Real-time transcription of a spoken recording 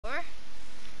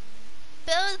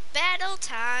build battle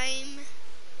time.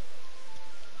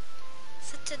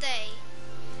 So today,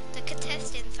 the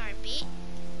contestants are me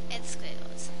and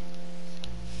Squiggles.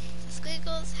 So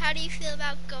Squiggles, how do you feel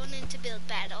about going into build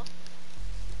battle?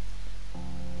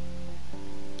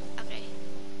 Okay.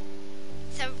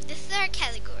 So this is our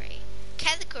category.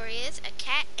 Category is a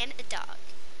cat and a dog.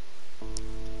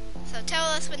 So tell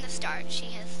us when to start. She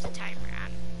has the timer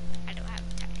on. I don't have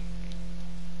a timer.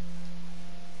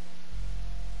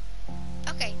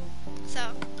 Okay, so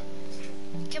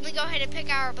can we go ahead and pick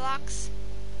our blocks?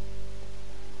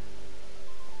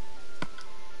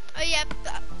 Oh yeah,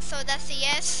 so that's a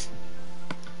yes.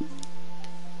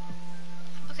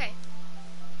 Okay.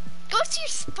 Go to your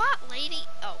spot, lady.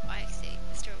 Oh, I see.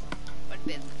 Mr. One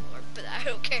bit on the floor, but I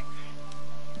don't care.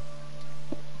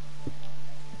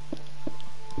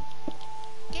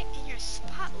 Get in your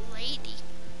spot, lady.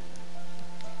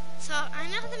 So I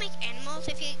know how to make animals.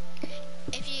 If you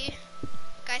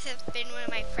guys have been one of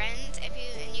my friends, and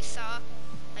you saw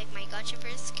like my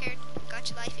Gotchaverse character,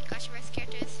 Gotcha Life and Gotchaverse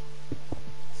characters.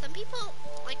 Some people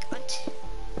like when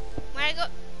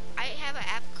I have an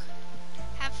app,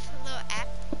 have a little app,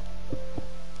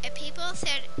 and people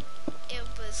said it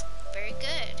was very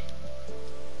good.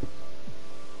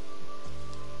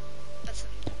 But some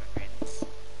of my friends,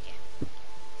 yeah.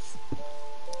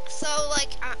 So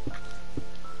like,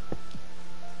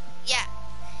 yeah.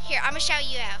 Here, I'm gonna shout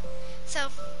you out. So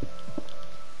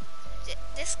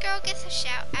this girl gets a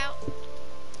shout out.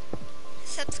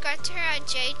 Subscribe to her on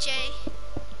JJ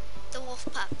the Wolf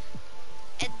Pup.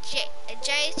 And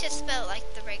J is just spelled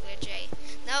like the regular J.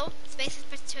 No spaces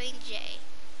between J.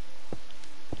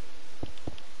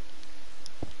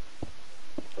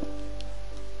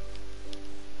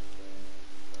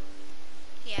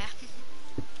 Yeah.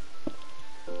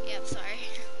 Yeah, I'm sorry.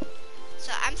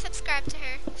 So I'm subscribed to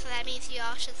her, so that means you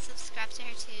all should subscribe to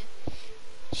her too.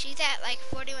 She's at like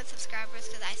 41 subscribers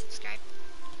because I subscribed.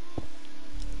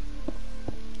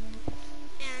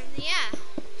 And yeah,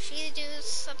 she does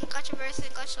some Gotchaverse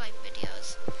and Gotcha Life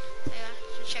videos. So yeah,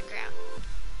 you should check her out.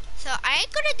 So I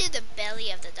ain't gonna do the belly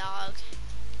of the dog.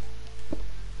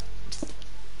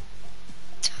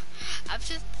 I'm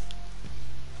just,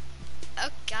 oh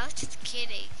god, I was just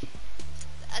kidding.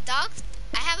 A dog,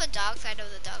 I have a dog, so I know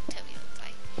the dog tell me what it looks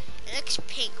like. It looks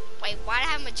pink. Wait, why do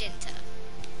I have magenta?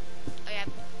 Oh yeah,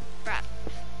 bruh.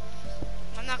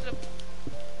 I'm not gonna.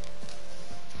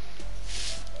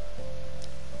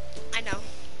 I know.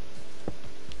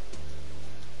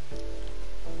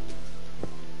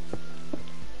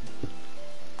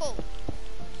 Cool.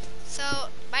 So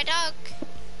my dog.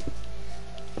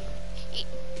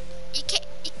 You can't.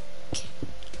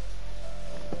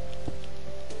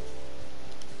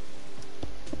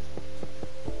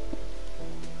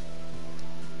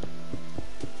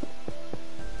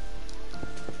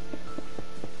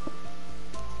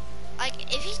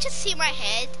 Like, if you just see my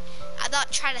head, I'm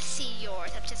not trying to see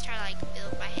yours. I'm just trying to, like,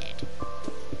 build my head.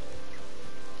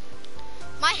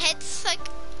 My head's, like,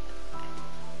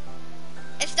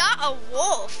 it's not a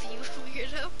wolf, you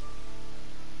weirdo.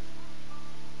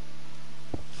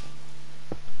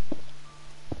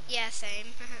 Yeah,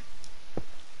 same.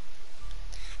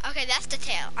 Okay, that's the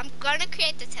tail. I'm gonna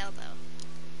create the tail, though.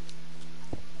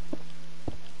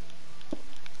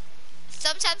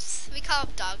 Sometimes we call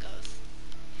them doggos.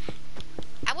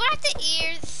 I want the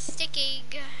ears sticking.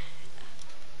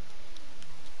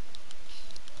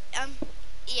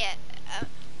 Yeah.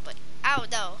 But I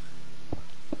don't know.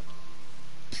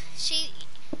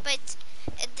 But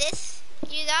in this,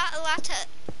 you're not allowed to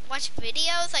watch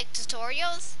videos like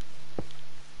tutorials.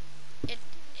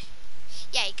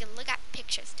 Yeah, you can look at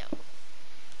pictures though.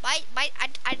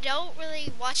 I don't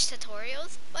really watch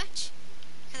tutorials much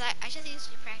because I just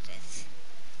usually practice.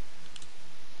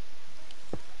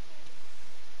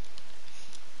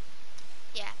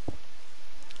 Yeah.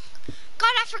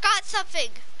 God, I forgot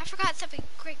something.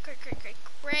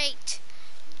 Great.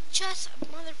 Just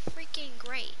mother freaking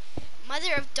great.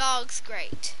 Mother of dogs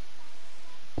great.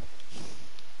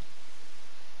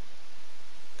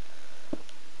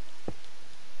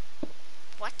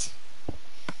 What?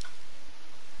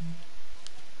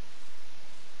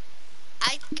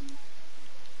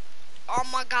 Oh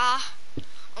my god,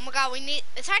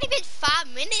 it's already been 5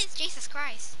 minutes, Jesus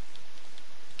Christ.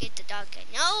 Get the dog a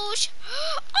nose.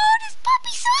 Oh, this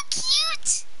puppy's so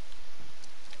cute.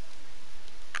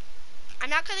 I'm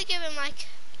not gonna give him like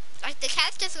the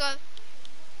cat's just going.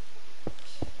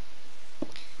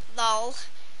 Lol.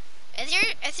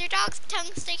 Is your dog's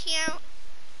tongue sticking out?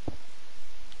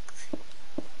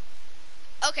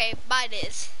 Okay, mine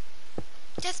is.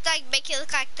 Just like make it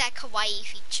look like that kawaii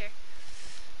feature.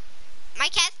 My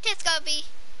cat's just gonna be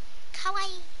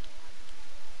Kawaii.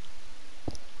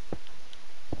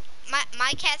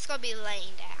 My cat's gonna be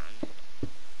laying down.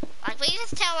 Like we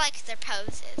just tell like their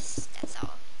poses. That's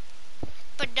all.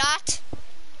 But not.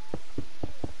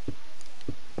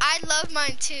 I love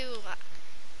mine too.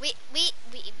 We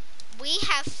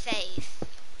have faith.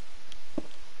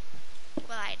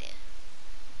 Well, I do.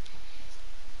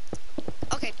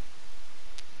 Okay.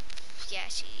 Yeah,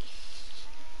 she.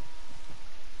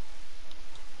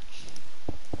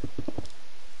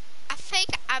 I think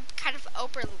I'm kind of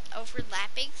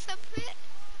overlapping some of it.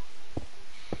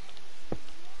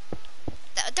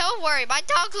 Don't worry, my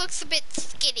dog looks a bit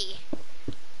skinny.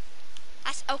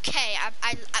 That's okay.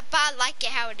 But I like it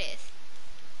how it is.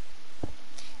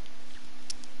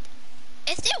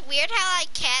 Isn't it weird how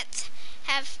like cats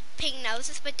have pink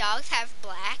noses but dogs have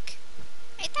black?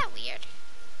 Ain't that weird?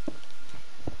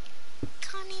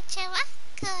 Konnichiwa.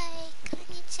 Koi.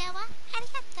 Konnichiwa.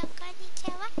 Arigato.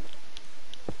 Konnichiwa.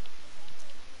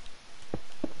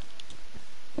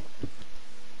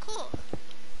 Cool.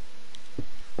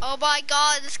 Oh my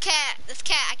god, this cat,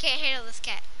 I can't handle this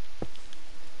cat.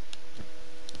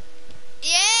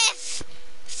 Yes!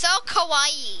 So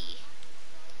kawaii.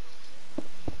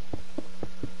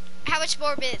 How much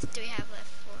more minutes do we have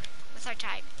left for? What's our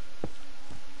time?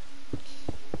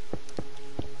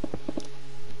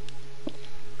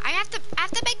 I have to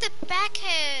make the back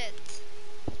head.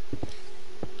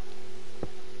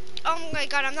 Oh my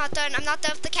god, I'm not done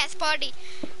with the cat's body.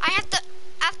 I have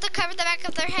to cover the back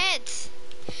of their heads.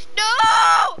 No!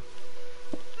 Oh,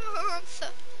 I'm so...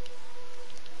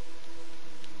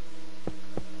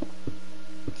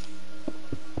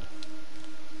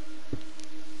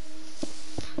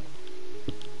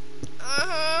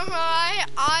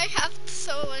 I have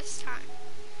so much time.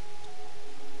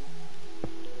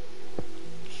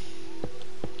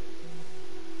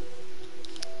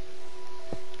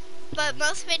 But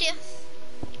most videos...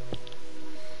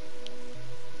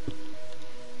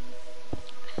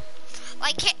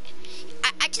 Like,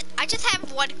 I just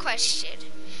have one question.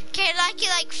 Can it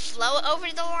like float over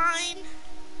the line?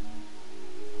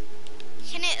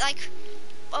 Can it like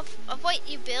of what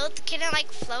you build? Can it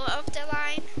like float over the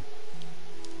line?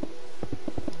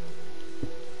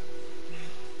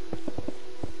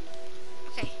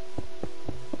 Okay.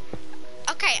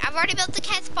 Okay, I've already built the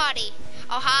cat's body.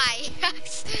 Oh hi.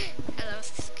 Hello,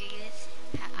 squeeze.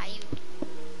 How are you?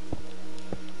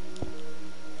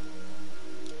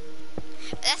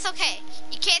 That's okay.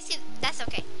 You can't see. That's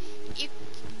okay.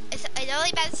 It's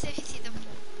only matters if you see the pool.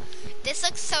 This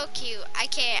looks so cute. I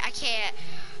can't.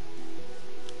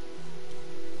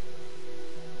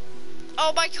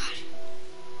 Oh my god.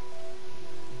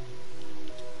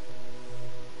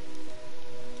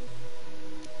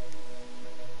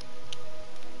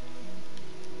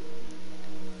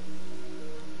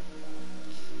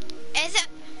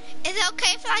 Is it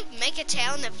okay if I like make a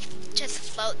tail and it just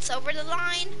floats over the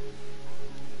line?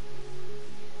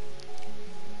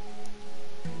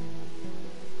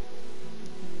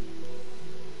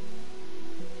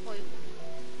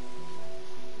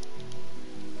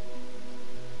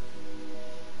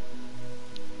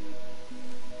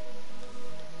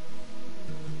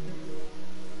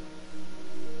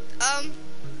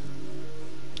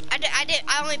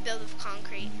 I only build with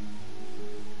concrete.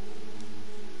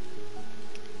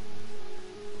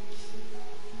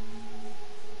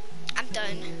 I'm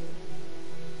done.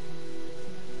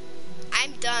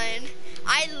 I'm done.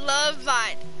 I love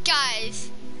mine.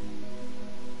 Guys.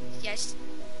 Yes.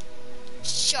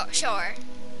 Sure.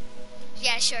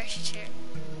 Yeah, sure.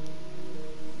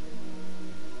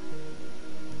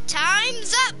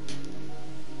 Time's up.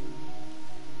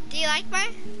 Do you like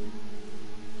mine?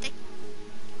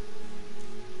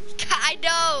 I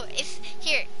know. It's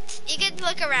here. You can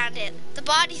look around it. The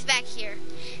body's back here.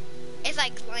 It's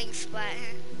like laying flat.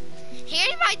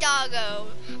 Here's my doggo.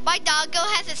 My doggo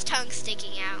has his tongue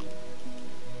sticking out.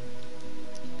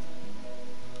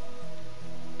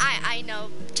 I know,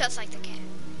 just like the cat.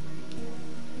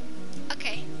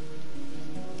 Okay.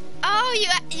 Oh,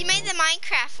 you made the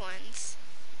Minecraft ones.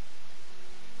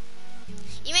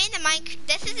 You made the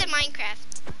this is a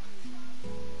Minecraft.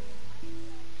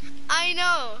 I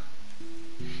know.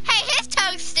 Hey, his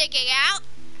tongue's sticking out.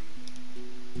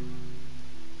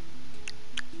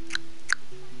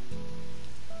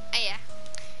 Oh yeah.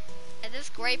 And there's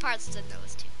gray parts to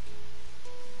those too.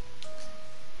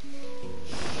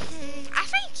 I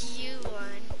think you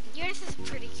won. Yours is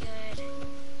pretty good.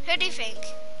 Who do you think?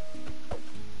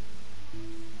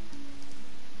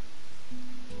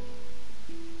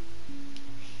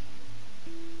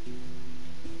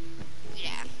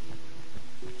 Yeah.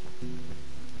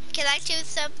 Can I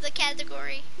choose the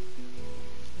category?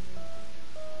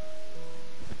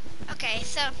 Okay,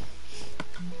 so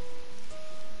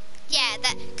yeah,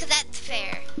 cause that's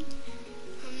fair.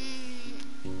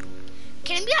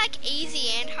 Can it be like easy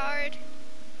and hard?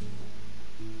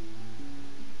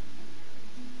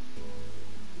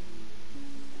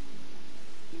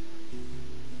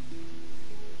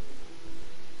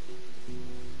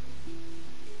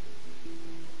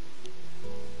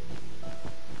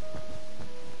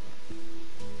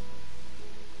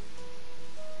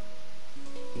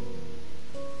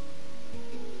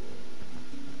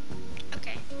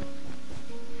 Okay.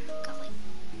 Golly.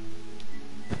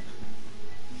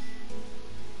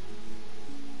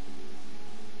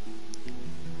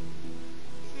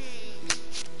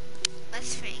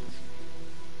 Let's think.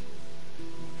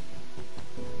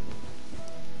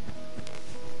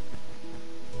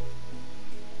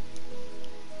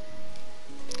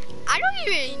 I don't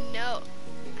even know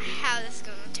how this is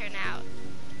gonna turn out.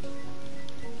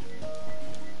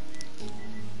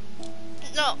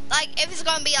 No, like if it's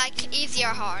gonna be like easy or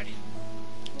hard.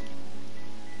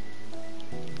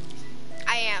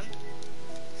 I am.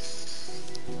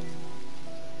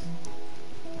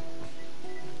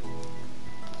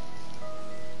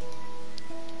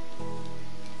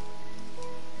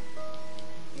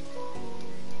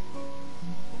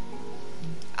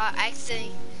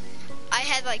 Accidentally, I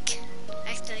had like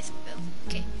accidentally spilled.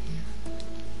 Okay,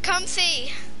 come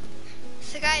see.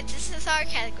 So guys, this is our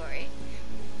category.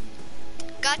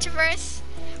 Gotcha verse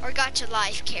or gotcha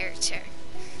life character.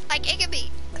 Like it could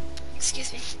be,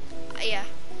 excuse me, yeah,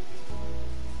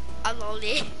 a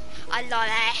lolly, a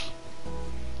lolly.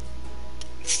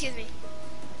 Excuse me.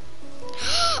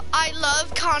 I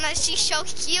love Kana, she's so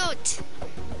cute.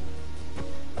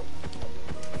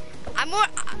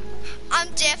 I'm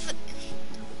definitely,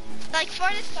 like for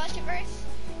this gotcha verse,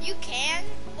 you can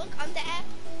look on the app.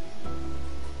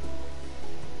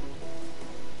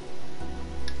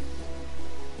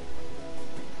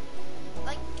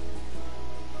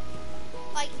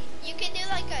 Like you can do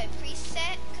like a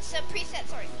preset, because some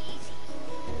presets are easy.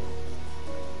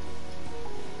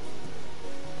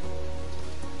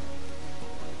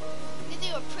 You can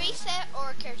do a preset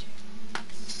or a character.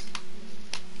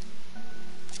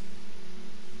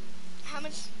 How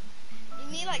much?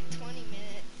 You need like 20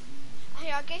 minutes.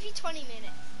 Here, I'll give you 20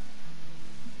 minutes.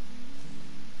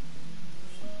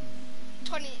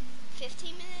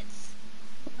 15 minutes?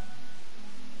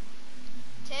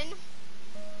 10?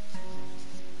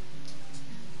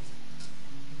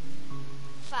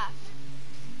 5.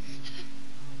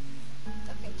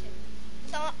 Okay, 10.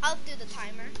 So I'll do the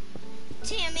timer.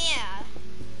 10, yeah.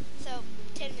 So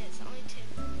 10 minutes, only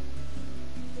 10.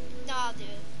 No, I'll do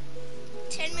it.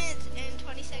 10 minutes and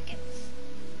 20 seconds.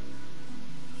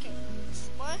 Okay,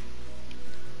 1.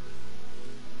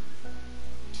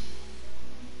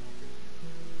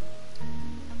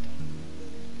 Okay.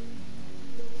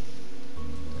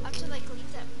 I have to like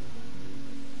leave them.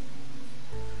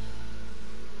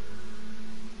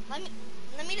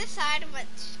 Let me decide what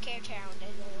character I want to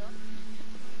do.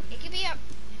 It could be a.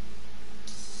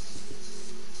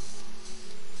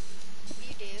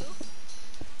 You do.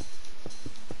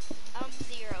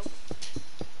 0.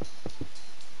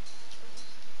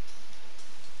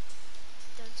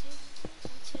 Don't you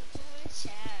go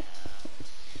shadow.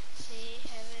 See,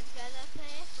 heaven's got a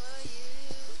plan for you.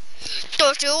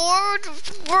 Don't you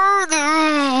worry.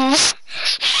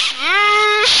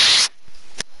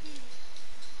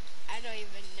 I don't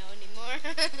even know anymore.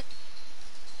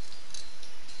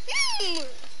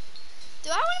 Do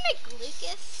I want to make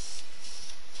Lucas?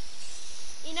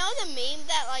 You know the meme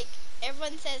that like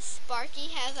everyone says Sparky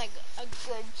has like a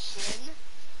good chin?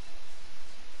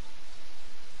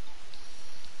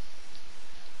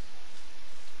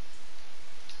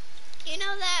 You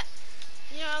know that?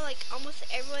 You know, like almost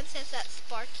everyone says that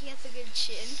Sparky has a good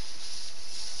chin.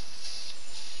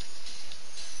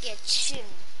 Yeah, chin.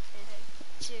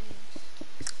 Chin.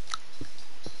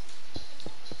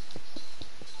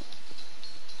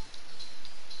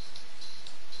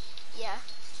 Yeah.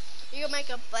 You can make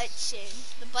a butt chin.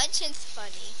 The butt chin's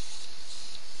funny.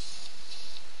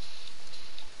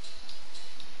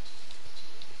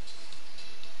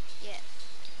 Yes.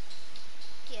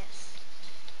 Yes.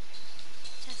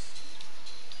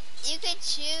 Just, you could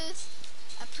choose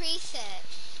a preset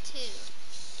too.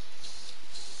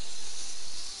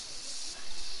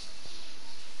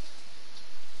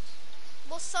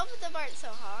 Well, some of them aren't so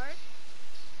hard.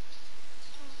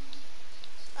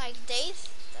 Like days,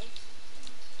 like.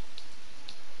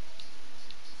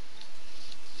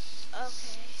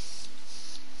 Okay.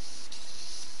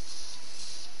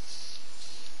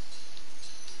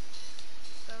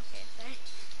 Okay,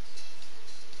 thanks.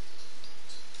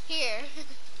 Here.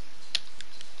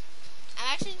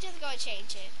 go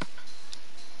change it.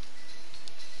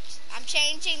 I'm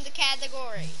changing the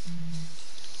category.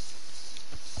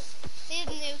 This is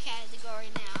a new category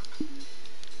now.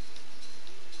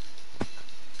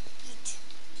 Yeet.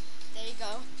 There you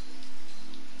go.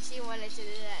 She wanted to do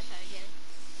that, so I gave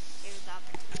her the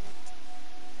opportunity.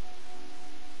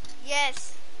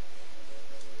 Yes.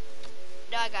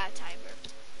 No, I got a timer.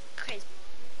 Crazy.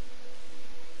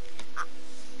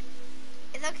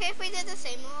 Is it okay if we did the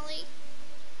same, Molly?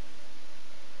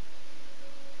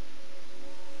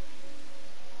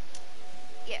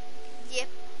 Yep. Yep.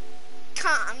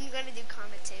 I'm gonna do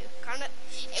Kana too. Kana.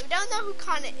 If you don't know who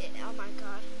Kana is, oh my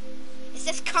god. It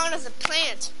says Kana's a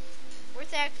plant. Where's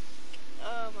that?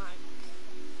 Oh my.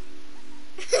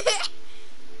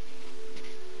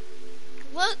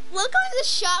 Look on the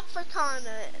shop for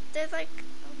Kana. There's like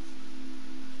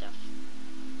stuff.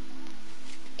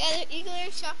 Yeah, you can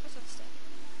literally shop for some stuff.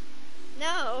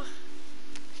 No.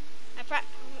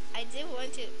 I do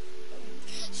want to.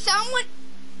 Someone.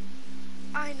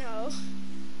 I know.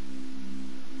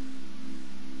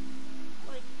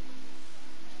 Like.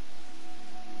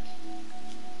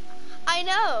 I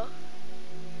know.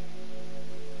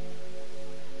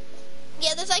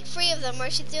 Yeah, there's like 3 of them where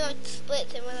she do like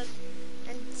splits and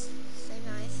so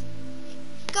nice.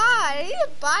 God, I need to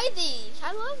buy these.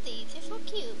 I love these. They're so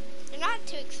cute. They're not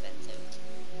too expensive.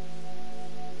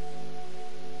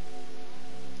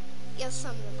 Yes,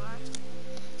 some of them are.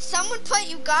 Someone put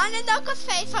Uganda Noko's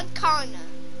face on Kana.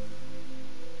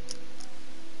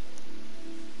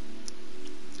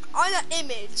 On an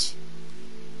image.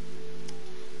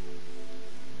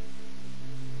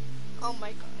 Oh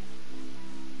my god.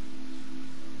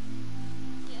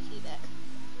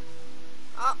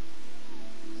 Oh,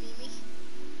 Mimi.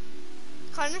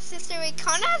 Kana's sister. Wait,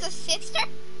 Kana has a sister?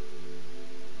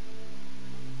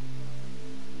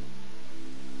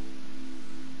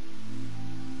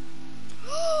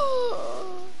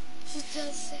 She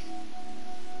does.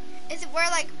 Is it where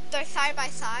like they're side by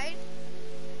side?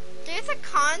 There's a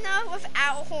Kana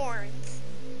without horns.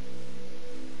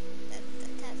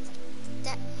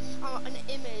 That oh, an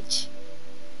image.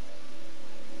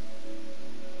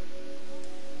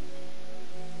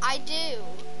 I did.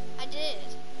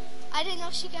 I didn't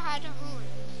know she could hide her horns.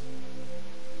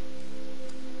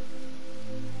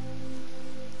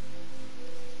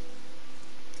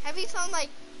 Have you seen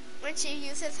like when she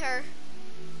uses her?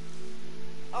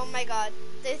 Oh my god,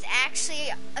 there's actually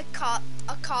a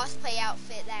cosplay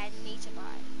outfit that I need to buy.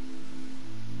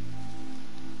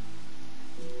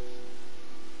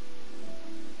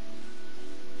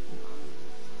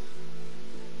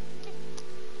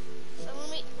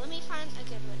 Let me find a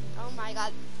good one. Oh my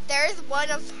god. There's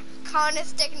one of Kana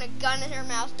sticking a gun in her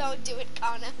mouth. Don't do it,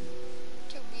 Kana.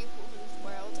 Too beautiful for this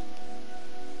world.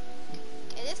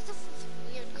 It is this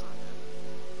weird Kana.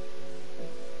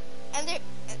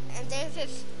 And there's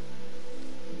this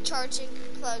charging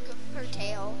plug of her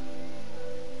tail.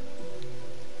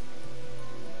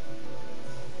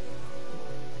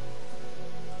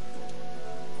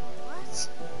 What?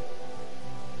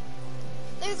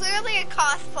 There's literally a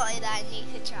cosplay that I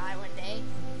need to try one day.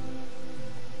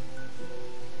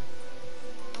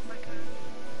 Oh my god.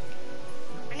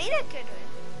 I need a good one.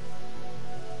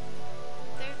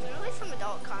 There's literally some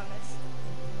adult Kanas.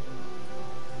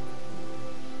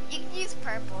 You can use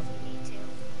purple if you need to.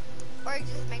 Or you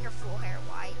just make her full hair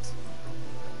white.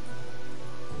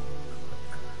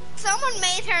 Someone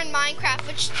made her in Minecraft,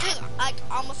 which took like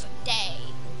almost a day.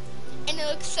 And it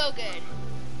looks so good.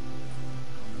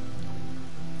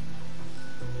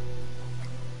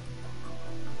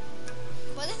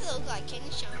 What does it look like? Can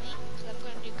you show me? Because I'm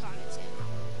going to do Kana too.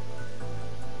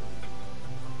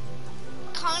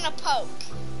 Kana poke.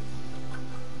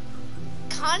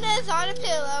 Kana is on a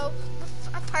pillow with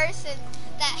a person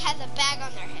that has a bag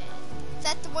on their head. Is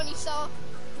that the one you saw?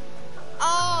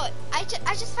 Oh, I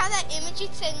just found that image you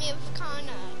sent me of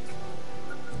Kana.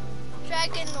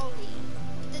 Dragon Molly.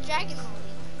 The Dragon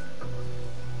Molly.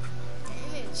 The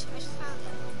image. I just found it.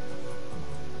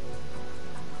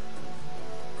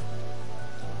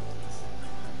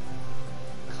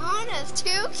 Kana's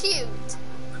too cute.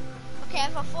 Okay, I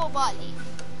have a full body.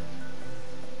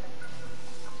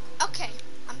 Okay,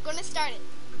 I'm gonna start it.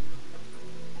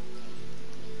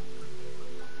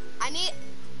 I need.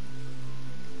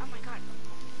 Oh my god.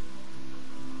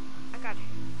 I got it.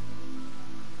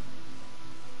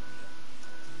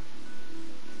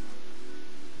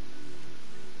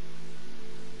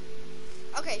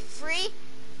 Okay, 3,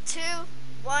 2,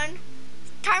 1.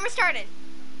 Timer started.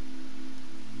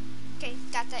 Okay,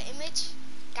 got that image.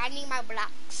 Gotta need my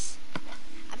blocks.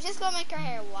 I'm just gonna make her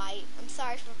hair white. I'm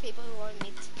sorry for people who want me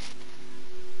to.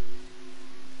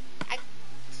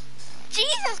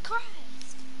 Jesus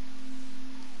Christ.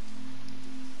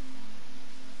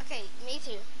 Okay, me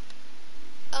too.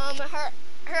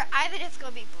 Her eyelid is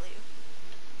gonna be blue.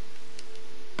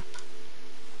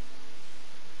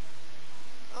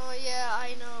 Oh yeah,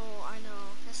 I know.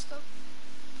 Let's go.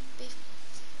 Beef.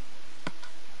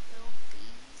 No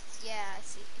beef. Yeah,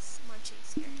 it's much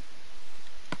easier.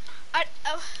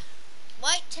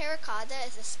 White terracotta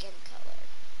is a skin color.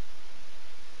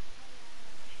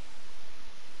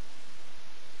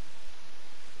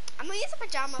 I'm gonna use a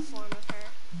pajama form of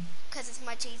her, cause it's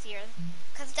much easier.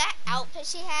 Cause that outfit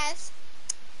she has,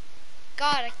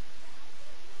 God,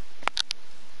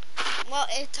 well,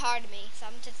 it's hard to me, so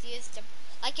I'm just used to,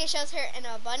 like it shows her in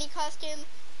a bunny costume,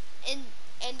 in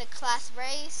the class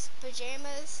race,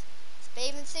 pajamas,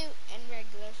 bathing suit, and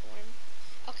regular form.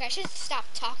 Okay, I should stop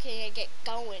talking and get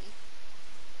going.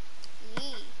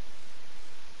 Yee.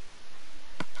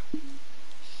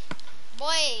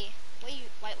 Boy,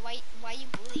 why you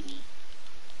bully me?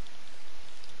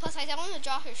 Plus, I don't want to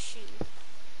draw her shoe.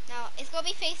 Now, it's gonna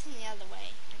be facing the other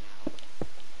way. I know.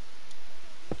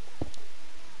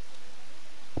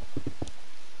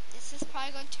 This is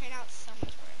probably gonna turn out so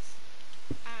much worse.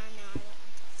 I don't know. I don't want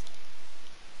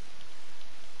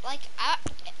that. Like,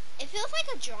 it feels like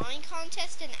a drawing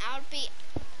contest, and I would be.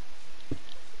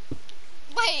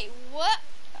 Wait, what?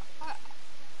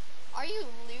 Are you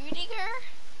looting her?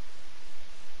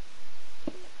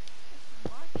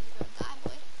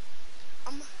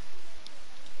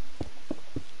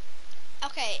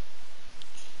 Okay,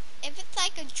 if it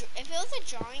was a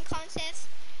drawing contest,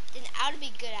 then I would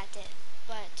be good at it.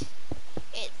 But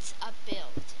it's a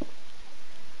build.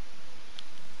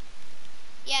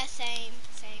 Yeah, same.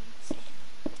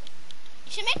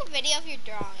 You should make a video of your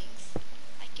drawings,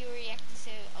 like you react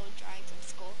to old drawings in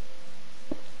school.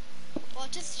 Well,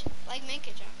 just like make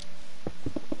a drawing.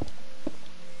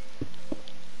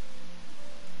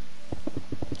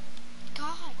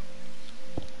 God.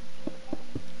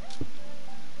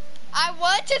 I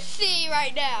want to see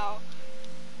right now.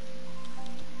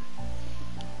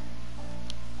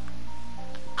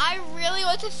 I really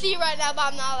want to see right now, but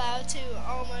I'm not allowed to.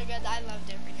 Oh my God, I love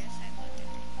differentness.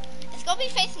 It's gonna be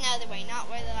facing the other way, not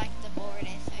where the board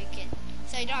is,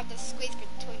 so you don't have to squeeze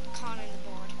between Connor and the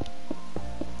board.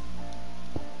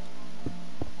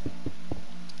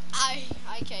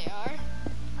 IKR.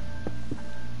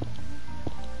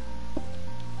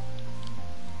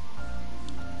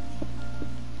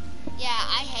 Yeah,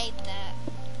 I hate that.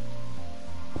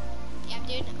 Yeah, I'm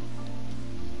doing.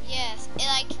 Yes,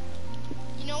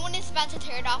 you know when it's about to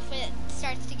tear it off, it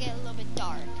starts to get a little bit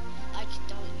dark. Like,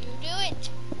 don't you do it.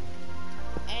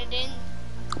 And then,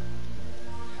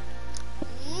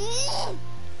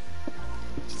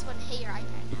 just want to hit your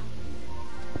iPad now.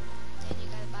 Then you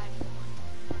gotta buy me one.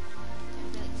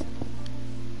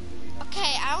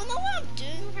 Okay, I don't know what I'm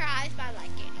doing with her eyes, but I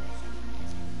like it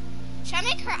anyways. Should I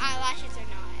make her eyelashes or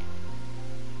not?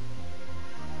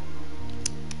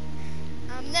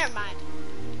 Never mind.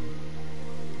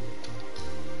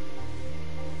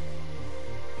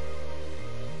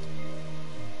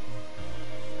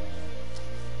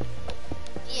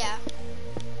 Yeah.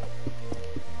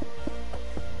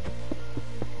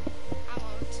 I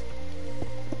won't.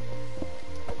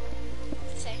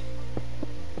 Say.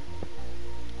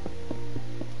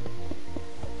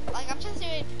 Like, I'm just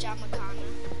doing pajama Kana.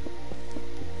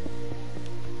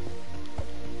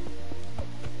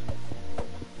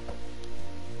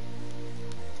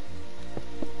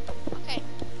 Okay.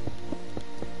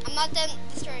 I'm not done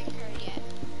destroying her yet.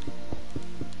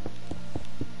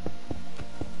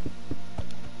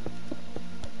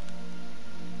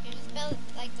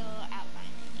 Like the little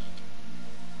outline I need.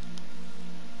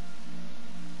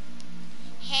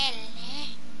 Hello.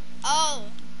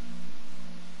 Oh.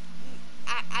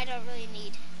 I don't really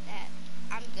need that.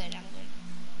 I'm good.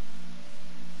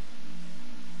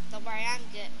 Don't worry, I'm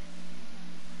good.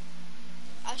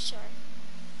 Oh, sure.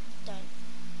 Done.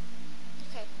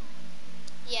 Okay.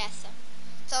 Yeah,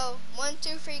 so 1,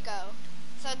 2, 3, go.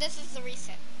 So this is the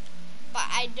reset. But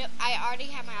I already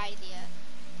have my idea.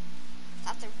 I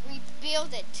have to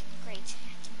rebuild it. Great. I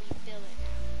have to rebuild it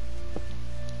now.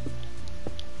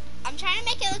 I'm trying to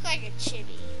make it look like a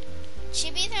chibi.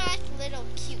 Chibis are like little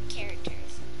cute characters.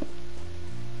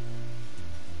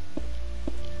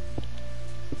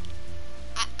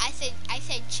 I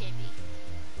said chibi.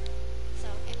 So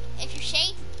if you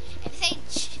say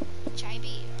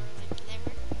chibi or like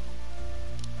whatever.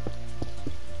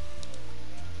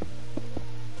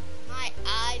 My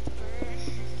eyes burn.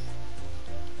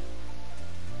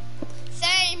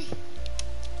 Same.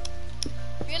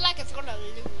 Feel like it's gonna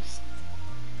lose.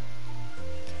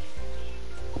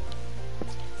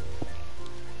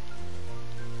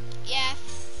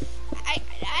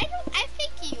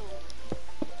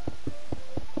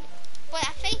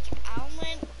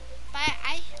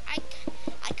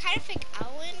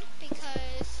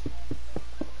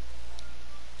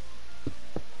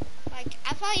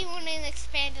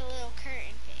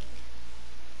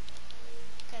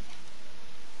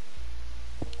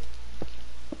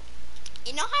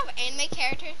 You know how anime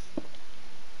characters?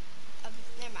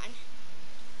 Never mind.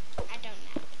 I don't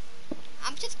know.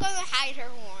 I'm just going to hide her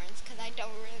horns because I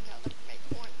don't really know how to make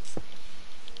horns.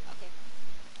 Okay.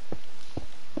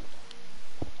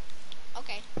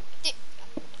 Okay.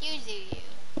 You do you.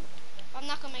 I'm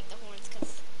not going to make the horns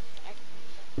because...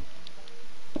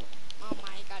 Oh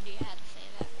my god, you had to say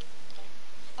that.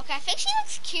 Okay, I think she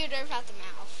looks cuter without the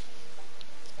mouth.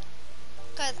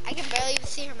 Because I can barely even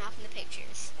see her mouth in the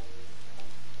pictures.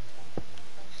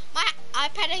 My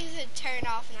iPad is to turn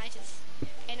off and I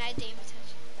didn't even touch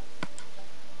it.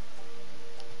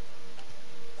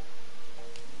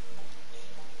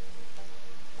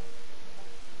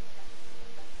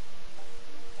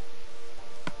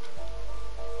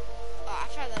 Oh, I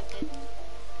thought that was good.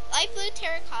 Light blue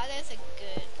terracotta is a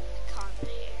good contour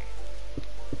hair.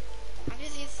 I'm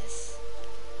just use this.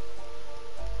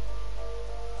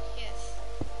 Yes.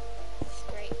 This is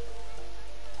great.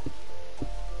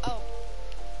 Oh.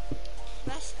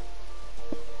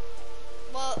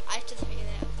 Well, I just figured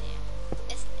that out.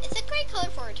 Yeah. It's a great color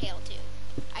for a tail too.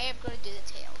 I am going to do the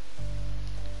tail.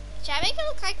 Should I make it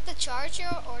look like the charger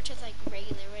or just like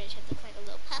regular, where it should look like a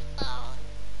little puff ball?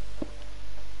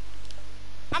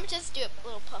 I'm just do a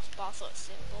little puff ball so it's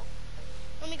simple.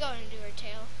 Let me go ahead and do her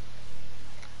tail.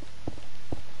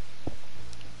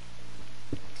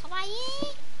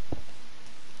 Kawaii.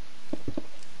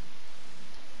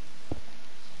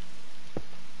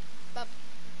 Bup,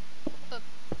 bup,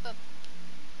 bup,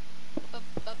 bup,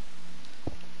 bup.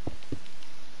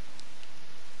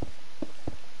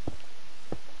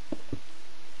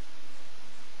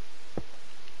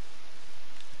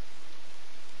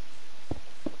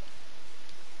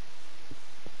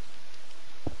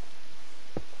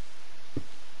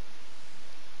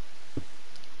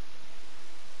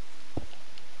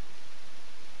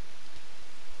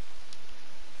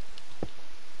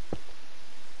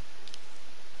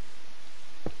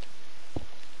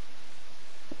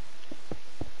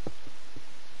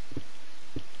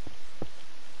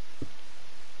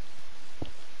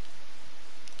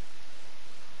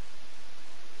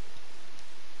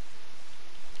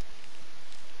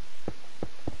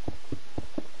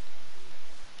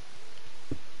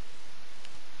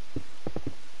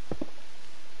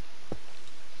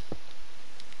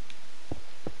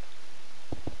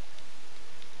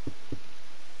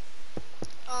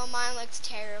 Oh, mine looks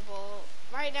terrible.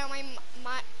 Right now, mine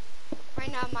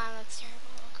looks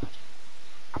terrible. Oh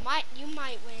god. You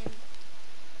might win.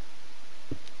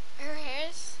 Her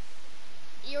hair's,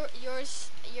 you're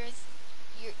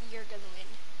gonna win.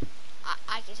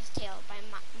 I can just tell by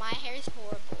my hair is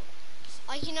horrible.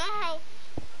 Like, you know how?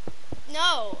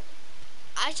 No,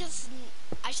 I just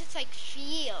like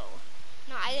feel.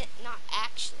 No, I didn't. Not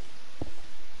actually.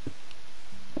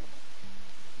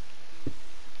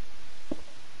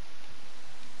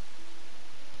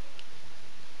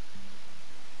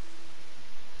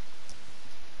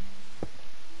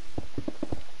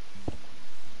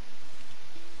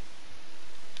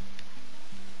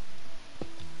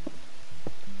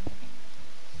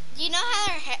 Do you know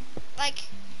how her hair, like,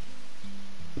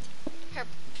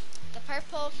 the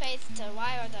purple fades to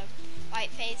white or the white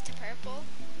fades to purple?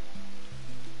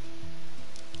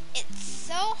 It's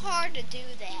so hard to do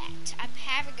that. I'm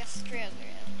having a struggle.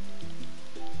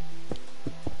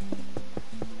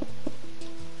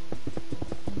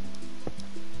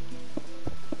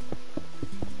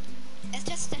 It's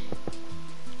just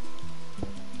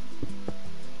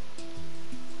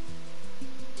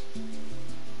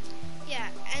yeah,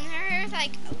 and her hair's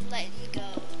like letting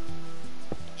go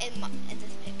in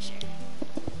this picture.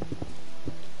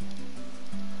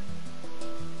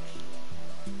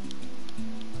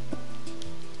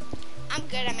 I'm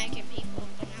good at making people,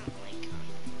 but not like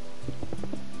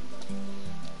Connor.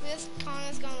 This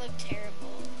Connor's gonna look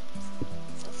terrible.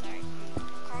 So sorry,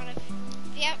 Connor.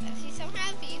 If you somehow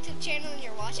have a YouTube channel and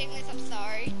you're watching this, I'm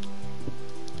sorry.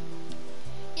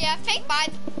 Yeah, fake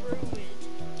mine's ruined.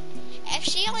 If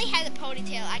she only had a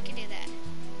ponytail, I could do that.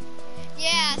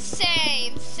 Yeah,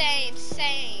 same.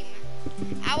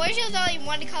 I wish it was only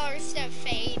one color instead of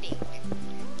fading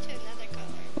to another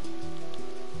color.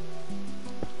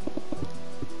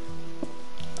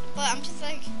 But I'm just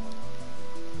like...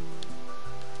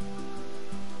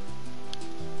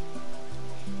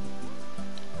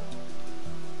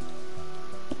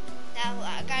 Now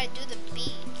I gotta do the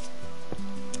beads.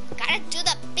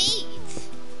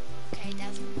 Okay,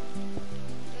 that's...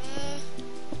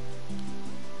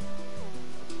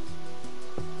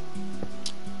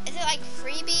 Is it like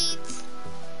free beads?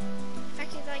 If I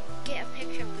could like get a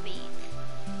picture of the beads.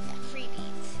 Yeah, free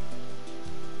beads.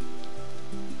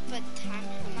 But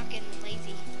I'm not getting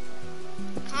lazy.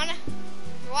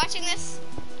 watching this,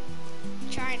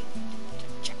 try and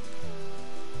check.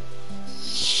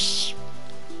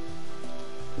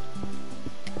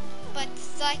 But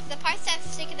like the parts that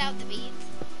sticking out the beads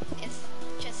is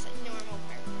just a normal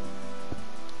purple.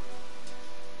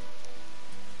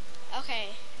 Okay.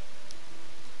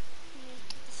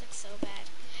 This looks so bad.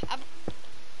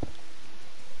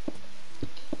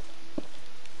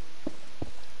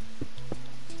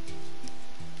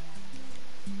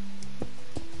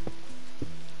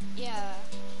 Yeah.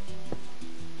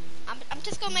 I'm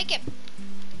just gonna make it.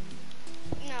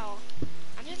 No.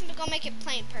 I'm just gonna make it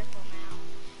plain purple now.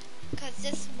 Because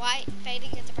this white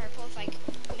fading into purple is like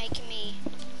making me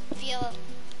feel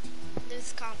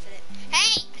lose confidence.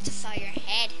 Hey! I just saw your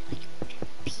head. Like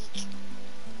peek.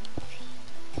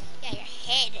 Yeah, your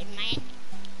head, man.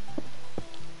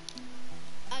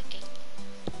 Okay.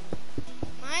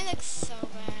 Mine looks so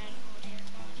bad. Oh dear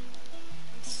God.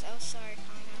 I'm so sorry,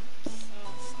 Connor. I'm so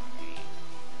sorry.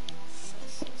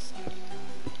 So sorry.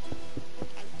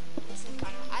 Listen,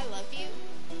 Connor, I love you,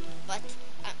 but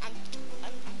I'm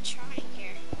trying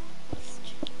here.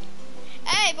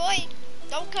 Hey, boy!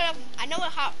 Don't cut off. I know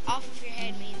what off of your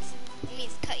head means. It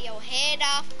means cut your head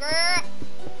off, girl.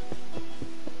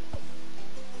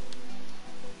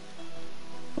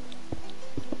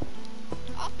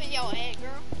 Off of your head,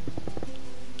 girl.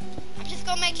 I'm just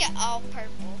gonna make it all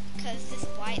purple because this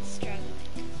white's struggling.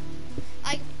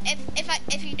 Like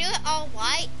if you do it all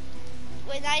white,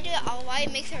 when I do it all white,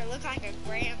 it makes her look like a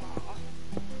grandma.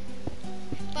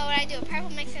 But when I do it purple,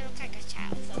 it makes her look like a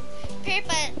child. So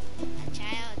purple, a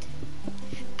child.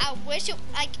 I wish it,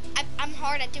 like I'm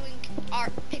hard at doing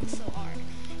art, pixel art.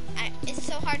 It's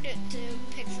so hard to do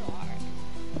pixel art,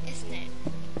 isn't it?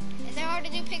 Is it hard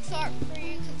to do pixel art for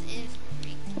you? Because it is for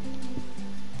me.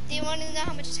 Do you want to know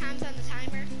how much time's on the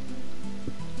timer?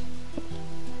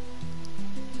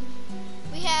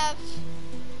 We have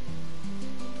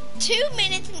 2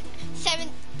 minutes and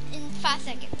 5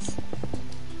 seconds.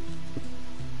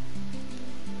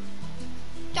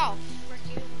 Oh, frick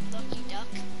you, lucky duck.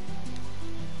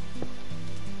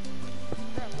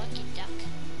 You're a lucky duck.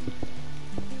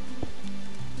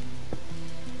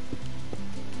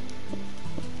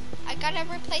 I gotta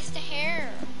replace the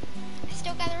hair. I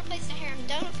still gotta replace the hair. I'm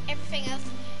done with everything else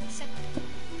except.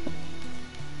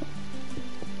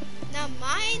 Now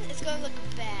mine is gonna look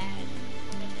bad.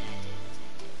 What did I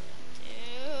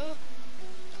do?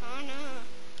 Connor.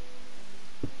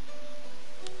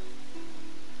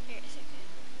 Here, is it good?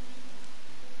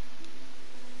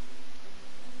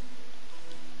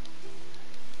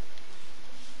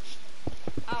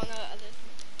 I don't know what other.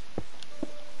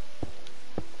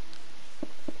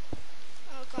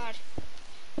 Oh God.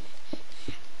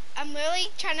 I'm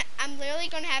literally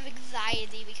gonna have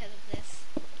anxiety because of this.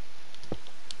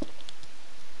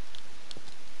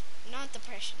 Not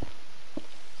depression,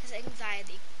 it's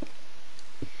anxiety.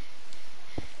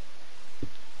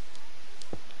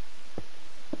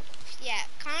 Yeah,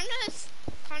 Connor's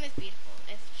beautiful,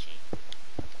 isn't she?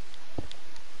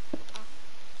 Oh.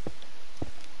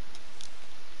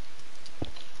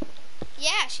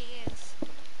 Yeah, she is.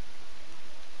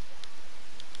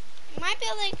 Might be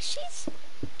like she's.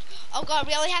 Oh God,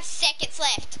 we only have seconds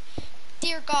left.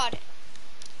 Dear God.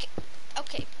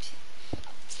 Okay.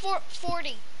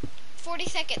 40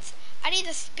 seconds. I need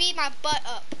to speed my butt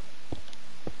up.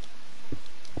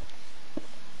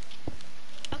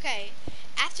 Okay.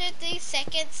 After these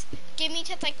seconds, give me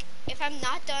just like, if I'm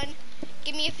not done,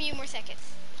 give me a few more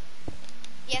seconds.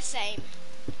 Yes, same.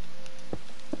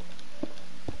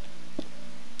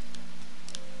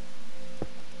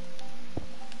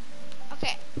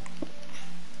 Okay.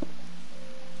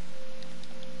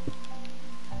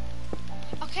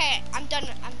 Okay, I'm done.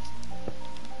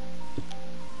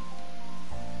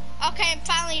 Okay, I'm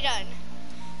finally done.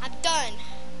 I'm done.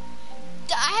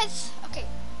 Okay,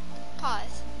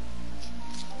 pause.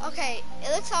 Okay,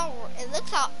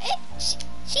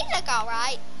 she look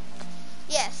alright.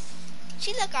 Yes,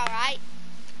 she look alright.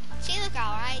 She look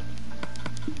alright.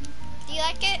 Do you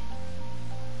like it?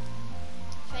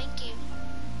 Thank you.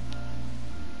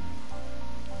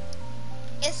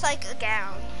 It's like a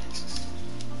gown.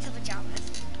 It's a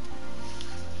pajamas.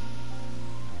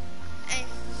 And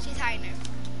she's hiding her.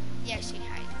 Yeah, she's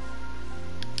hiding.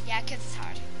 Yeah, because it's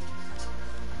hard.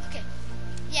 Okay.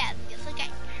 Yeah, just look at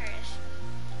hers.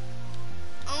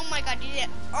 Oh my God, you did it.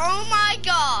 Oh my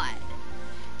God.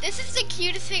 This is the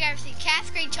cutest thing I've seen. Can I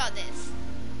screenshot this?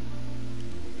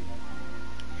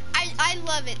 I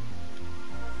love it.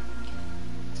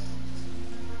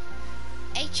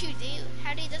 HUD.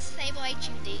 How do you disable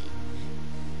HUD?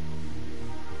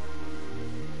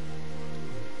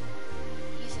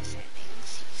 User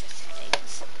settings.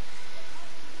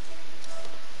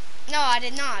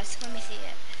 did not. Let me see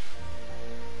it.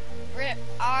 RIP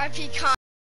RP Con.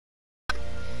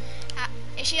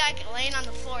 Is she like laying on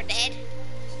the floor dead?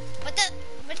 What the?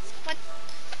 What?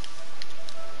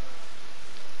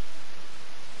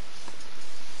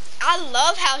 I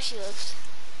love how she looks.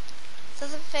 So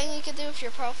that's a thing you can do with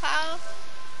your profile.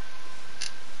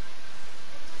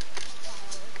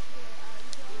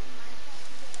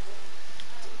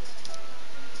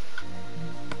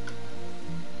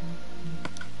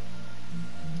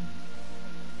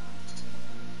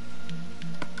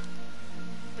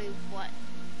 Wait, what?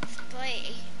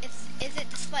 Display. Is it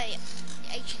display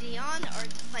HD on or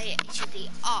display HD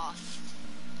off?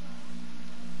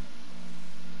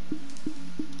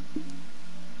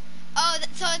 Oh,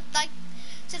 so it like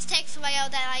just takes away all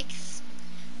that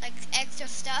like extra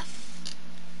stuff.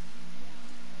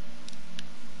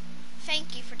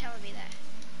 Thank you for telling me that.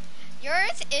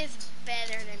 Yours is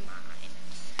better than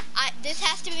mine. This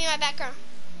has to be my background.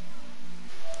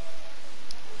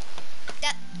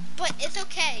 But it's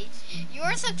okay.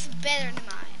 Yours looks better than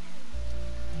mine.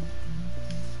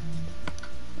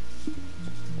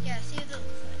 Yeah, see what it looks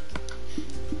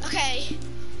like. Okay,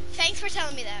 thanks for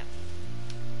telling me that.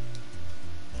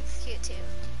 Looks cute too.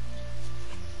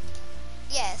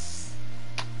 Yes.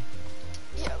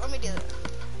 Here, let me do that.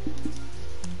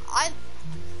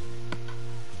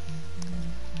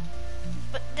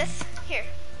 But this, here,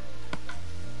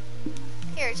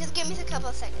 just give me a couple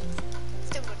of seconds.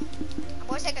 Still good. I'm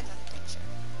going to take another picture.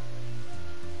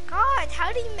 God,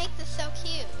 how do you make this so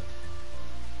cute?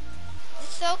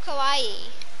 It's so kawaii.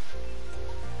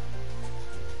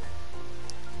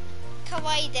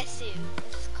 Kawaii desu.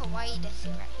 This is kawaii desu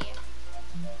right here.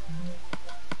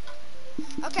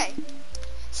 Okay,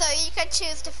 so you could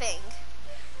choose to thing.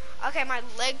 Okay, my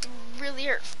leg really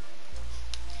hurt.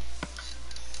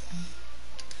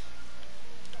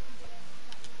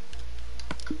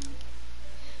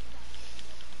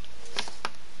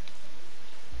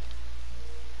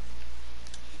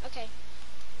 Okay,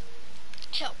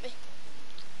 help me.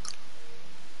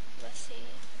 Let's see.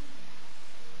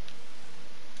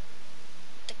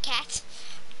 The cat,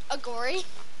 a gory.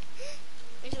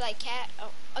 Is it like cat?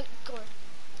 Oh, a gory.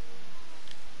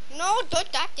 No,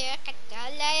 don't that there.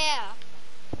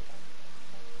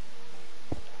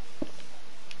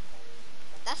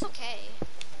 That's okay.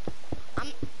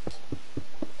 One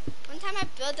time I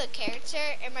built a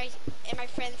character and my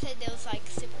friend said it was like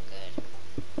super good.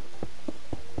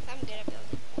 I'm good at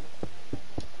building.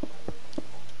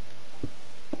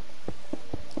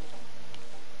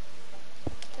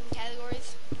 Some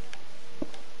categories.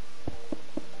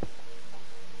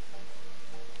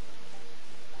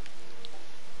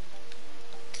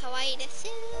 Kawaii desu.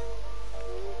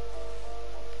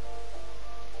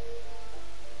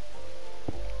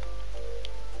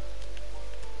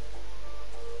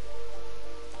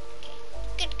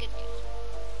 Good.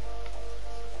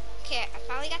 Okay, I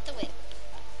finally got the width.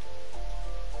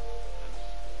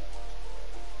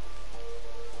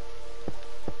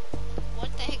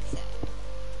 What the heck's that?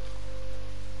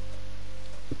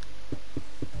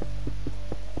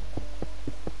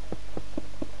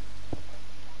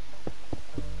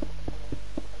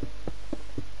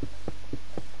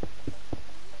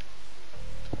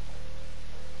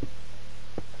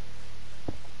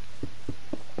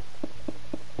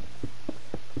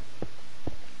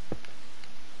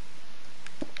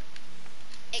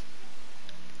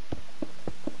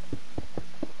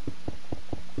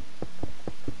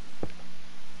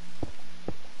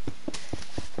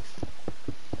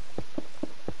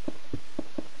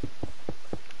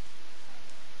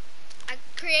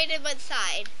 Created one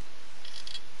side.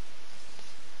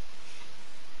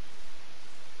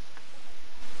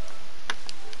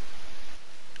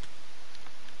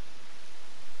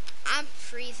 I'm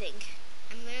freezing.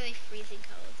 I'm literally freezing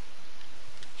cold.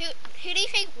 Who do you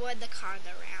think won the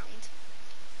condo round?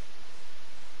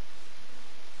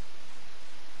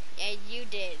 Yeah, you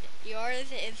did.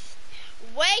 Yours is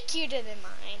way cuter than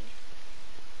mine.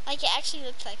 Like it actually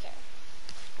looks like her.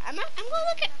 I'm gonna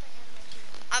look at.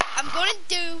 I'm gonna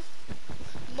do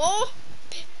more.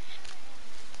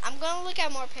 I'm gonna look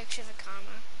at more pictures of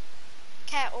Kama.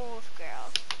 Cat or wolf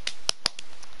girl.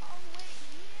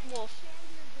 Wolf.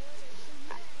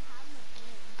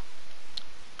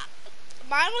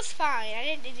 Mine was fine. I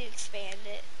didn't need to expand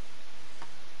it.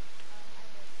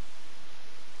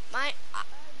 Mine.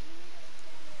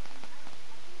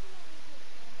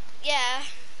 Yeah.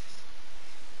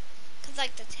 Cause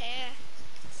like the tear.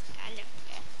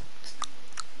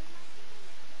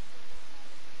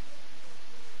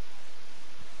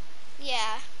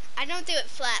 Yeah, I don't do it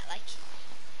flat like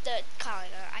the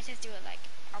collar. I just do it like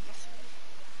almost.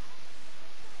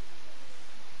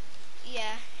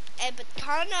 Yeah, but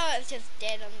Kana is just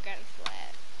dead on the ground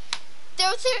flat.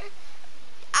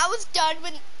 I was done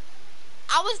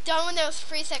when there was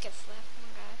 3 seconds left. Oh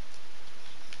my god.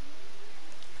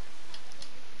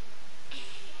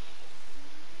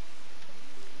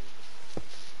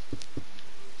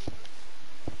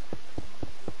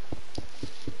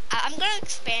 I'm gonna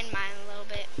expand mine a little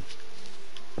bit.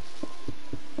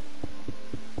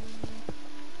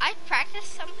 I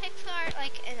practiced some pixel art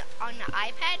on the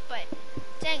iPad, but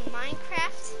dang,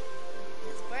 Minecraft.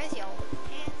 Where's your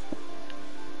hands?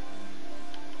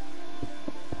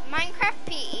 Minecraft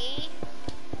PE.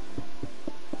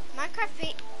 Minecraft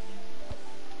PE.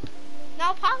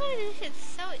 No, Pocket Edition is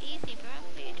so easy, bro.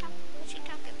 What you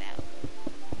talking about?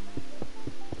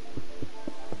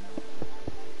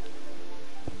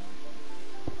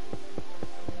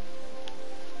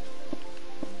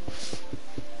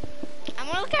 I'm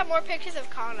gonna look at more pictures of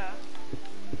Kana.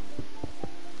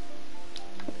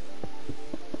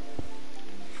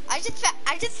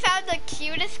 I just found the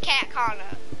cutest cat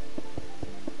Kana.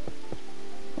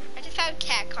 I just found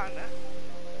cat Kana.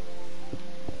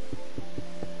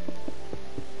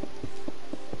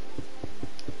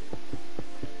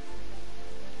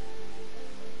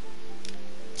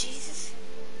 Jesus.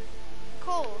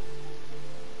 Cool.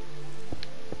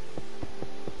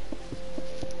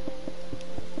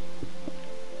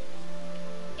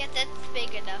 Yeah, that's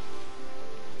big enough.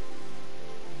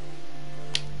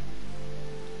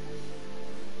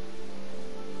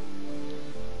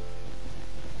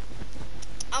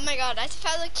 Oh my god, I just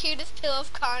found the cutest pillow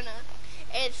of Kana.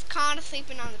 It's Kana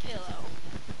sleeping on the pillow.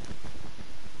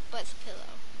 But it's a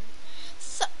pillow.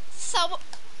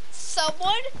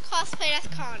 Someone cosplayed as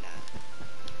Kana.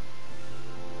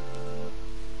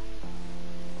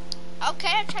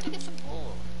 Okay, I'm trying to get some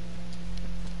wool.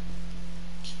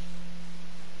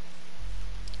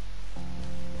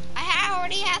 I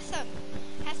already have some.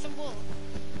 Wool.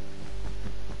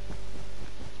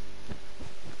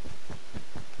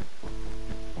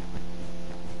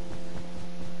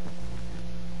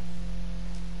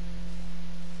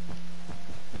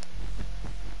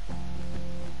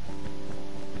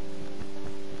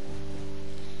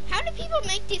 How do people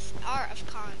make this art of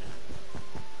Kana?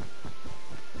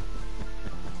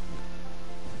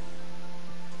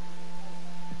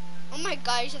 Oh my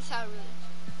god, you just sound really.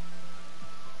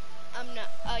 No.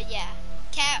 Yeah.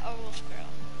 Cat or wolf girl?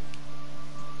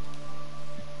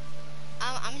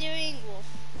 I'm doing wolf.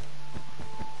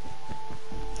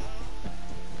 No.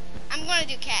 I'm gonna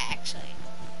do cat actually.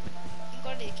 I'm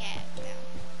gonna do cat now.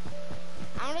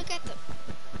 I'm gonna look at the.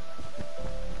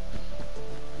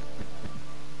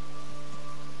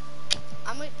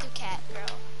 I'm gonna do cat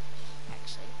girl.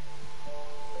 Actually.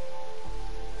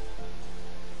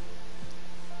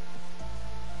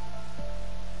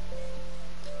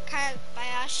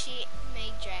 Kabayashi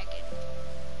made dragon.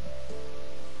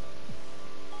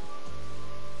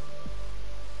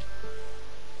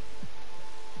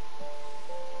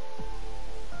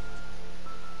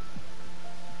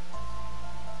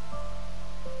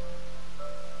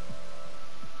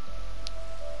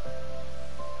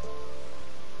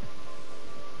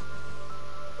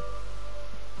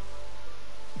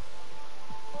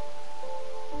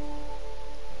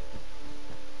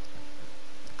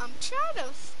 I'm trying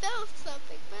to spell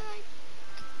something, but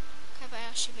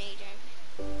Kabayashi made dragon.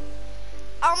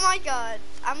 Oh my god!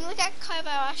 I'm looking at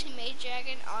Kabayashi made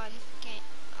dragon on.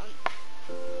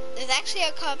 There's actually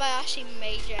a Kabayashi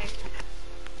made dragon.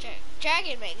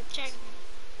 Dragon made dragon.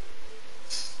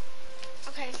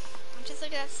 Okay, I'm just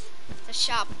looking at the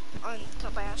shop on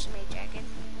Kabayashi made dragon,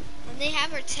 and they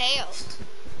have her tail.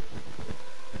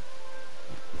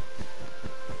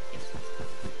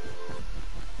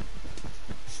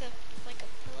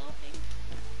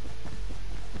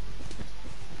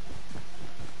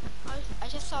 I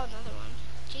just saw another one.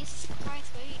 Jesus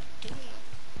Christ, what are you doing?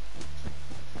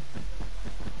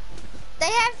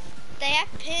 They have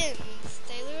pins.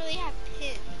 They literally have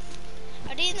pins.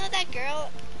 Oh, do you know that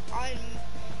girl on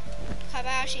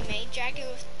Kabayashi made dragon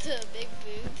with the big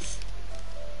boobs?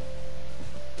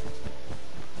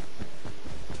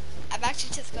 I'm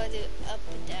actually just gonna do up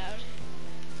and down.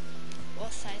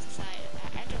 Both sides and side.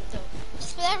 I don't know.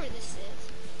 Just whatever this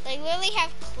is. They literally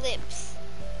have clips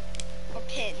or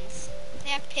pins. They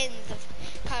have pins of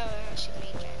Kabayashi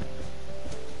made dragon.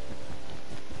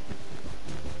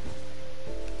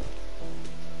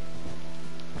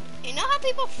 You know how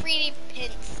people 3D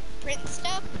print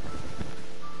stuff?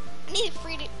 I need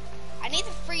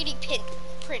a 3D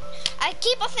print. I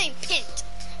keep on saying print.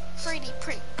 3D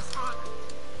print.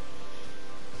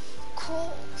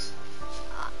 Cool.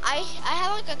 I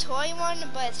have like a toy one,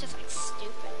 but it's just like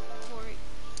stupid. Boring.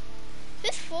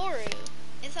 Who's Foru?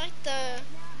 It's like the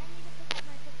Now I need to pick up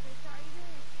my picture. So are you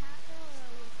doing a cat girl or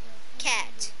a wolf girl?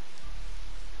 cat.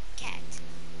 Cat. So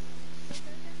it says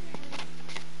here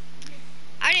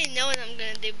I already know what I'm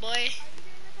gonna do, boy. are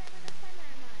you doing the timer this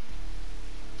time or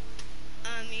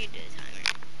am I? You do the timer.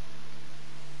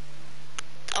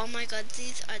 Oh my god,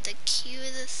 these are the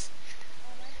cutest.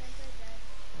 Oh, my friends are dead.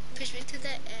 Push me to the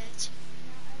edge.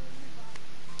 Now I live in a box.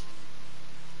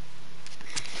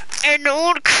 An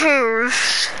old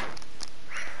curse.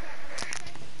 Okay, I'm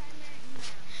gonna start the timer now.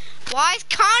 Why is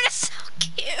Connor so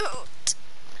cute?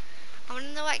 I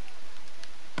wanna know, like,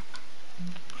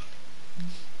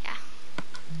 yeah.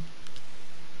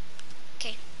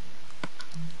 Okay.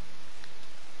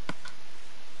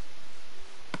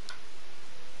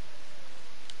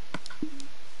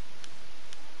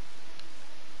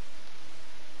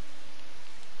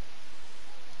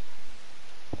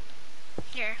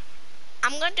 Here.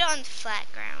 I'm gonna do it on flat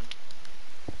ground.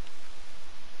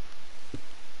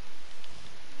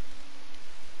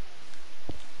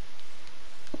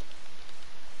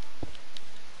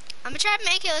 I'm gonna try to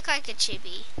make it look like a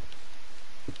chibi.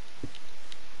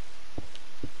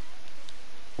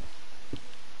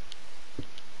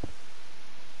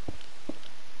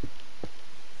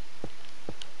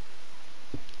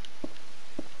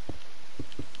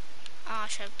 Oh, I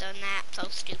should have done that. So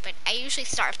stupid. I usually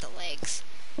start with the legs.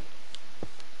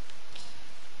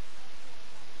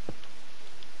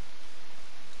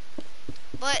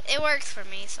 But it works for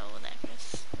me, so whatever.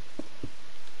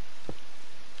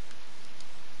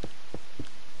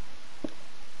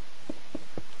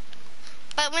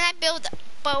 But when I build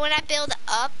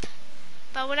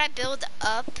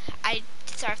up, I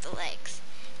start with the legs.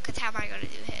 Cause how am I gonna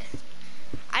do his?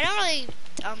 I don't really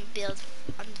build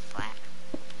on the flat.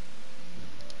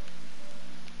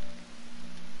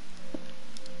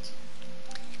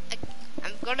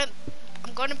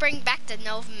 I'm gonna bring back the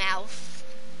no mouth.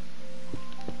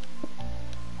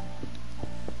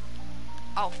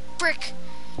 Oh frick!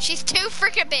 She's too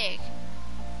freaking big.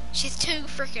 She's too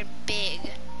freaking big.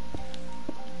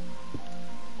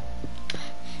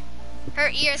 Her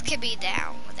ears could be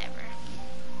down, whatever.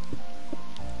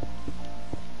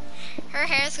 Her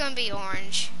hair's gonna be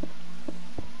orange.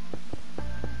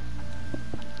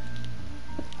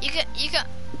 You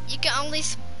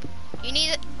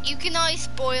can only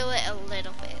spoil it a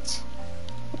little bit.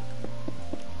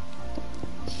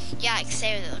 Yeah, like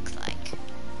say what it looks like.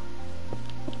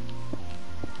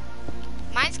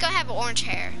 Mine's gonna have orange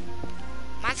hair.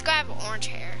 Mine's gonna have orange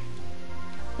hair.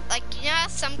 Like, you know how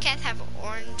some cats have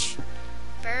orange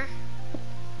fur?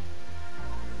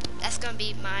 That's gonna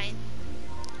be mine.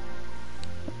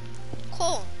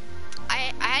 Cool.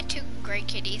 I had two gray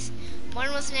kitties.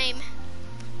 One was named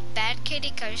Bad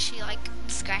Kitty because she like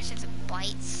scratches and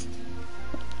bites.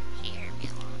 She heard me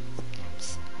a lot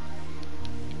sometimes.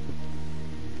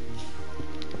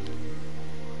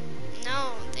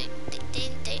 No,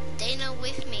 they know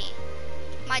with me.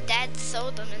 My dad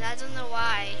sold them and I don't know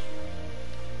why.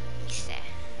 He said.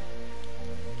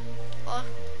 Well,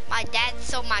 my dad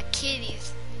sold my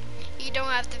kitties. You don't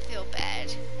have to feel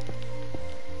bad.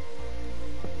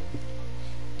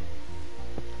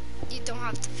 You don't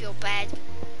have to feel bad.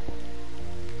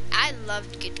 I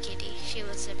loved Good Kitty. She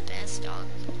was the best dog.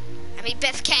 I mean,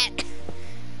 best cat.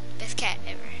 Best cat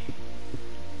ever.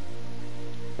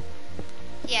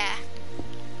 Yeah.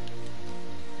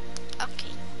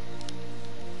 Okay.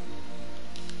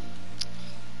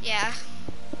 Yeah.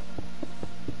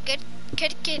 Good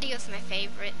Kitty was my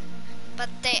favorite. But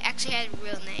they actually had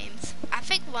real names. I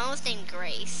think one was named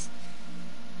Grace.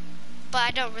 But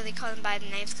I don't really call them by the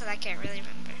names because I can't really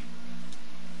remember.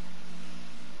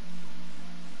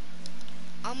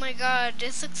 Oh my god,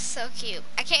 this looks so cute.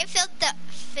 I can't fit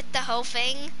the whole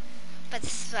thing, but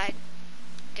this is what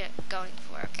I'm going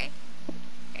for, okay?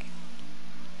 Okay.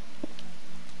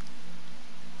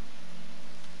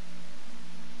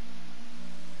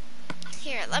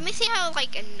 Here, let me see how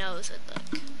like a nose would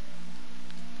look.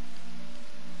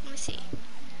 Let me see.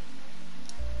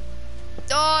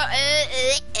 Oh,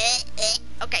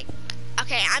 okay.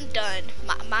 Okay, I'm done.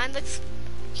 Mine looks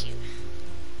cute.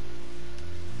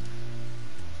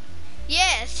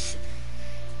 Yes,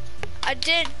 I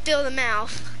did build a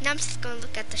mouth. Now I'm just gonna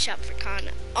look at the shop for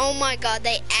Kana. Oh my god,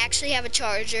 they actually have a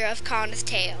charger of Kana's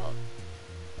tail.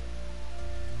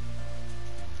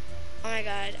 Oh my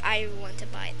god, I want to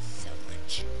buy it so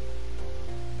much.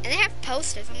 And they have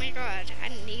posters. Oh my god, I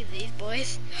need these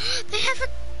boys. They have a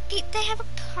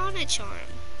Kana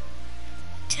charm.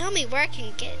 Tell me where I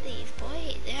can get these,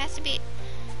 boy. There has to be.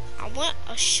 I want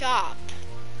a shop.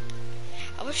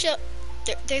 I wish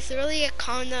there's really a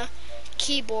Kana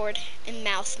keyboard and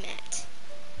mouse mat.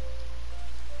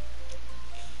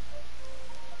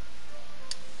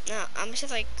 No, I'm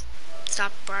just like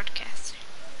stop broadcasting.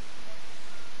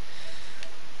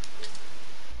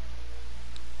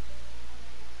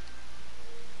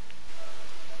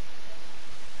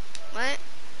 What?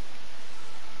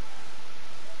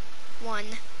 One.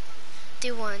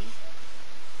 Do one.